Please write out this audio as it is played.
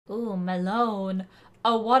Ooh, melon.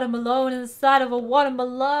 A watermelon inside of a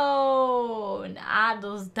watermelon. I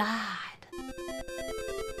just died.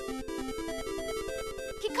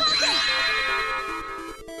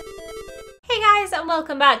 Hey guys, and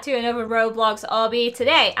welcome back to another Roblox Obby.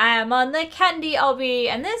 Today I am on the Candy Obby,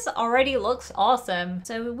 and this already looks awesome.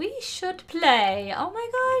 So we should play. Oh my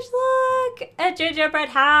gosh, look! A gingerbread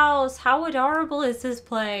house. How adorable is this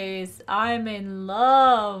place? I'm in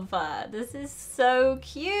love. This is so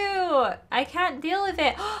cute. I can't deal with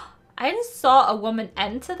it. I just saw a woman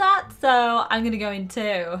enter that, so I'm gonna go in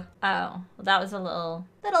too. Oh, well, that was a little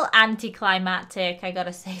anticlimactic, I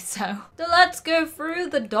gotta say so. So let's go through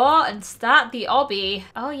the door and start the obby.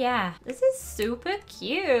 Oh yeah, this is super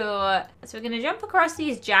cute. So we're gonna jump across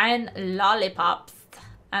these giant lollipops,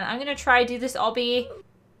 and I'm gonna try do this obby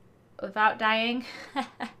without dying.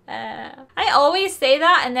 I always say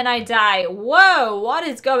that and then I die. Whoa, what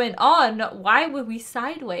is going on? Why were we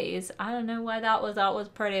sideways? I don't know why that was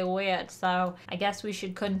pretty weird. So I guess we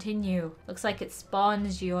should continue. Looks like it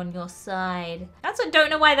spawns you on your side. I also don't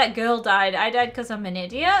know why that girl died. I died because I'm an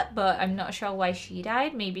idiot, but I'm not sure why she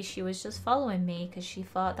died. Maybe she was just following me because she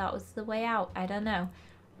thought that was the way out. I don't know.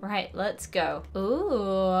 Right, let's go.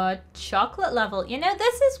 Ooh, chocolate level. You know,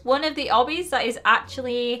 this is one of the obbies that is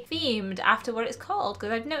actually themed after what it's called, because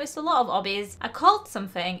I've noticed a lot of obbies are called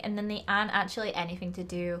something and then they aren't actually anything to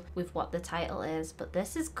do with what the title is. But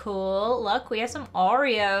this is cool. Look, we have some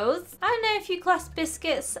Oreos. I don't know if you class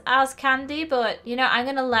biscuits as candy, but you know, I'm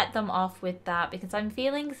gonna let them off with that because I'm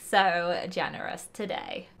feeling so generous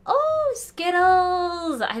today. Oh,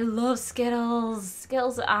 Skittles! I love Skittles.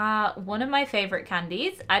 Skittles are one of my favorite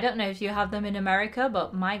candies. I don't know if you have them in America,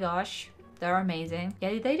 but my gosh, they're amazing.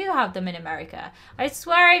 Yeah, they do have them in America. I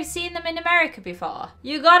swear I've seen them in America before.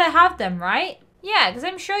 You gotta have them, right? Yeah, because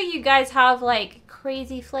I'm sure you guys have like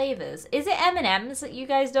crazy flavors. Is it M&Ms that you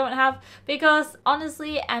guys don't have? Because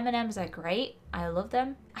honestly, M&Ms are great. I love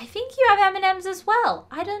them. I think you have M&Ms as well.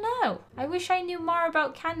 I don't know. I wish I knew more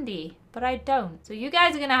about candy, but I don't. So you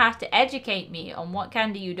guys are gonna have to educate me on what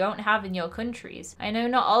candy you don't have in your countries. I know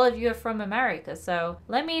not all of you are from America, so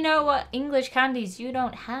let me know what English candies you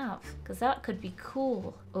don't have, because that could be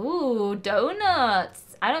cool. Ooh,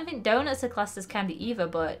 donuts. I don't think donuts are classed as candy either,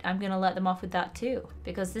 but I'm gonna let them off with that too,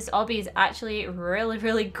 because this obby is actually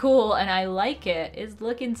really cool and I like it. It's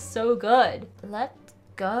looking so good. Let's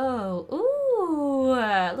go. Ooh,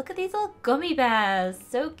 look at these little gummy bears.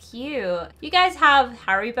 So cute. You guys have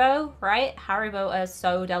Haribo, right? Haribo are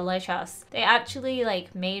so delicious. They actually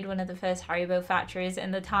like made one of the first Haribo factories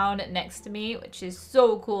in the town next to me, which is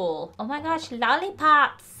so cool. Oh my gosh,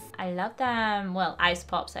 lollipops. I love them. Well, ice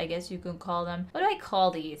pops, I guess you can call them. What do I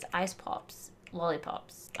call these? Ice pops?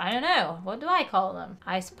 Lollipops? I don't know. What do I call them?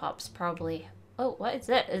 Ice pops, probably. Oh, what is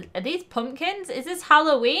it? Are these pumpkins? Is this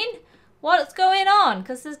Halloween? What's going on?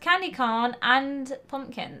 Because there's candy corn and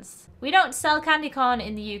pumpkins. We don't sell candy corn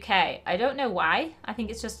in the UK. I don't know why. I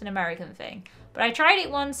think it's just an American thing. But I tried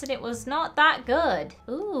it once and it was not that good.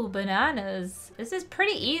 Ooh, bananas. This is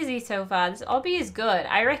pretty easy so far. This obby is good.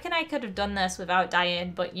 I reckon I could have done this without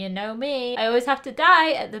dying, but you know me. I always have to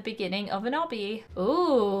die at the beginning of an obby.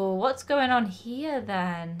 Ooh, what's going on here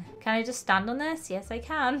then? Can I just stand on this? Yes, I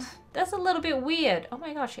can. That's a little bit weird. Oh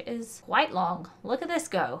my gosh, it is quite long. Look at this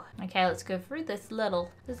go. Okay, let's go through this little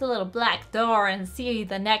black door and see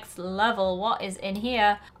the next level. What is in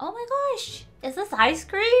here? Oh my gosh. Is this ice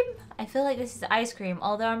cream? I feel like this is ice cream,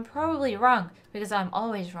 although I'm probably wrong because I'm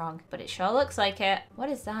always wrong, but it sure looks like it. What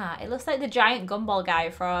is that? It looks like the giant gumball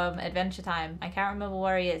guy from Adventure Time. I can't remember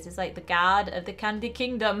where he is. He's like the guard of the Candy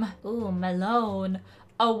Kingdom. Ooh, melon.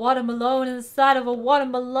 A watermelon inside of a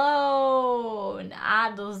watermelon.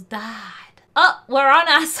 I just died. Oh, we're on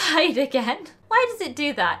our side again. Why does it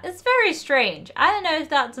do that? It's very strange. I don't know if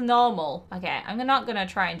that's normal. Okay, I'm not gonna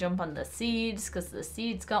try and jump on the seeds because the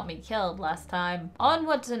seeds got me killed last time.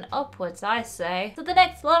 Onwards and upwards, I say. To the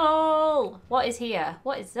next level. What is here?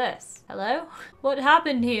 What is this? Hello? What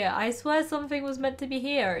happened here? I swear something was meant to be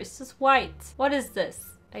here. It's just white. What is this?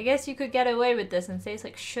 I guess you could get away with this and say it's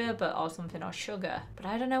like sherbet or something, or sugar. But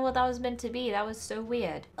I don't know what that was meant to be. That was so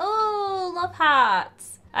weird. Oh, love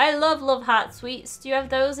hearts. I love heart sweets. Do you have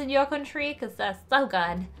those in your country? Because they're so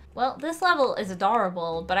good. Well, this level is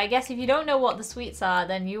adorable, but I guess if you don't know what the sweets are,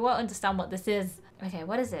 then you won't understand what this is. Okay,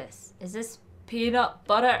 what is this? Is this peanut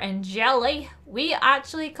butter and jelly? We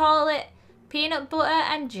actually call it peanut butter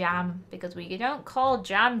and jam, because we don't call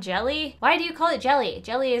jam jelly. Why do you call it jelly?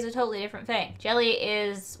 Jelly is a totally different thing. Jelly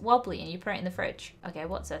is wobbly and you put it in the fridge. Okay,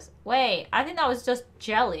 what's this? Wait, I think that was just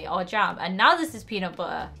jelly or jam, and now this is peanut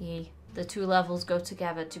butter. The two levels go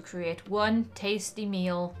together to create one tasty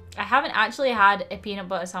meal. I haven't actually had a peanut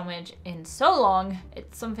butter sandwich in so long.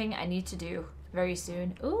 It's something I need to do very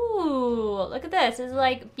soon. Ooh, look at this. It's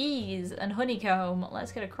like bees and honeycomb.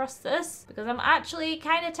 Let's get across this because I'm actually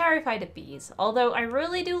kind of terrified of bees. Although I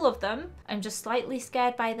really do love them. I'm just slightly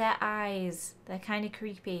scared by their eyes. They're kind of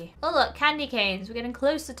creepy. Oh look, candy canes. We're getting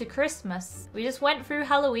closer to Christmas. We just went through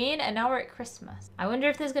Halloween and now we're at Christmas. I wonder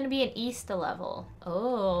if there's going to be an Easter level.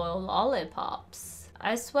 Oh, lollipops.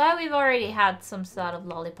 I swear we've already had some sort of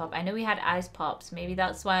lollipop. I know we had ice pops. Maybe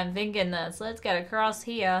that's why I'm thinking this. Let's get across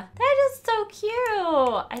here. They're just so cute.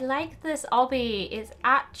 I like this obby. It's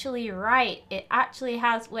actually right. It actually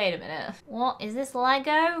has... Wait a minute. What? Is this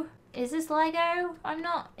Lego? Is this Lego? I'm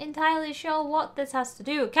not entirely sure what this has to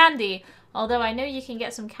do with candy. Although I know you can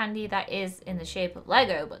get some candy that is in the shape of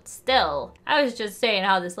Lego, but still. I was just saying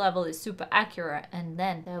how this level is super accurate. And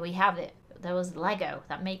then there we have it. There was Lego.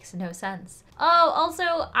 That makes no sense. Oh,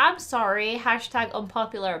 also, I'm sorry, hashtag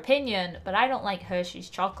unpopular opinion, but I don't like Hershey's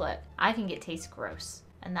chocolate. I think it tastes gross.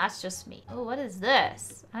 And that's just me. Oh, what is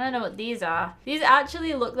this? I don't know what these are. These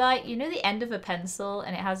actually look like, you know the end of a pencil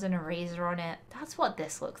and it has an eraser on it? That's what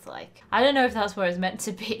this looks like. I don't know if that's what it's meant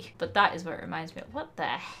to be, but that is what it reminds me of. What the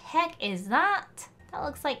heck is that? That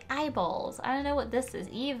looks like eyeballs. I don't know what this is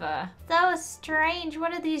either. So strange.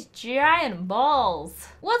 What are these giant balls?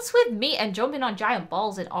 What's with me and jumping on giant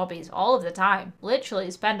balls in obbies all of the time? Literally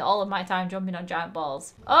spend all of my time jumping on giant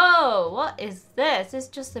balls. Oh, what is this? Is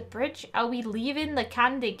just a bridge? Are we leaving the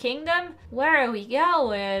Candy Kingdom? Where are we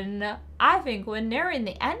going? I think we're nearing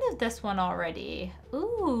the end of this one already.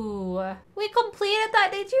 Ooh, we completed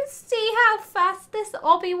that. Did you see how fast this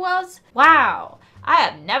obby was? Wow. I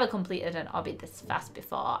have never completed an obby this fast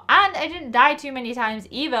before. And I didn't die too many times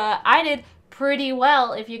either. I did pretty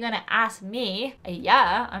well if you're gonna ask me.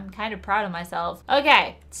 Yeah, I'm kind of proud of myself.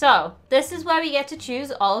 Okay, so this is where we get to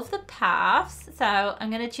choose all of the paths. So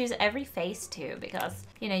I'm gonna choose every face too because,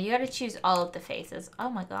 you know, you gotta choose all of the faces.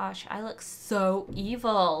 Oh my gosh, I look so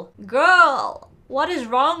evil. Girl, what is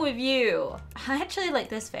wrong with you? I actually like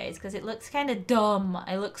this face because it looks kind of dumb.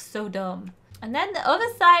 I look so dumb. And then the other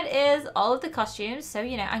side is all of the costumes. So,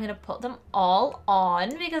 you know, I'm going to put them all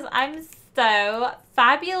on because I'm so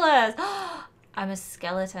fabulous. I'm a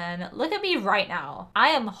skeleton. Look at me right now. I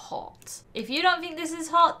am hot. If you don't think this is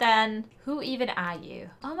hot, then who even are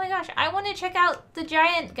you? Oh my gosh, I want to check out the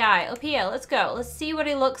giant guy up here. Let's go. Let's see what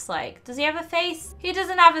he looks like. Does he have a face? He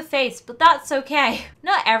doesn't have a face, but that's okay.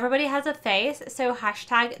 Not everybody has a face, so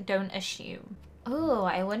hashtag don't assume. Oh,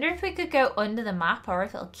 I wonder if we could go under the map or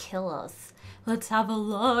if it'll kill us. Let's have a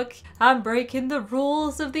look. I'm breaking the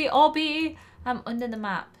rules of the obby. I'm under the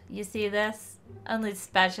map. You see this? Only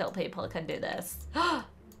special people can do this.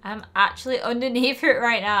 I'm actually underneath it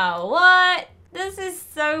right now. What? This is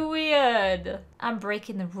so weird. I'm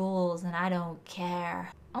breaking the rules and I don't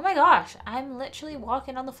care. Oh my gosh, I'm literally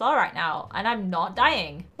walking on the floor right now and I'm not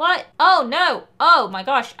dying. What? Oh no. Oh my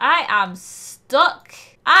gosh, I am stuck.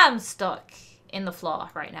 I'm stuck in the floor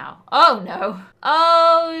right now. Oh no.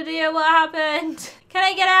 Oh dear, what happened? Can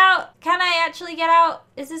I get out? Can I actually get out?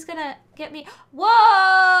 Is this gonna get me?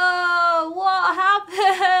 Whoa! What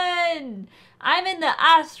happened? I'm in the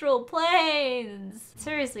astral planes.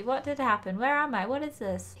 Seriously, what did happen? Where am I? What is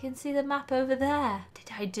this? You can see the map over there.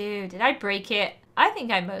 Did I break it? I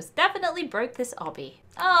think I most definitely broke this obby.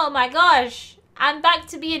 Oh my gosh. I'm back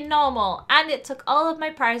to being normal, and it took all of my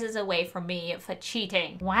prizes away from me for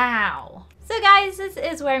cheating. Wow. So guys, this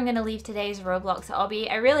is where I'm going to leave today's Roblox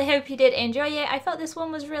obby. I really hope you did enjoy it. I thought this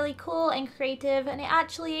one was really cool and creative, and it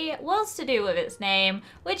actually was to do with its name,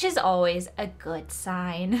 which is always a good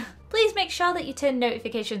sign. Please make sure that you turn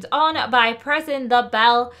notifications on by pressing the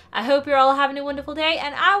bell. I hope you're all having a wonderful day,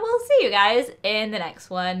 and I will see you guys in the next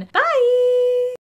one. Bye!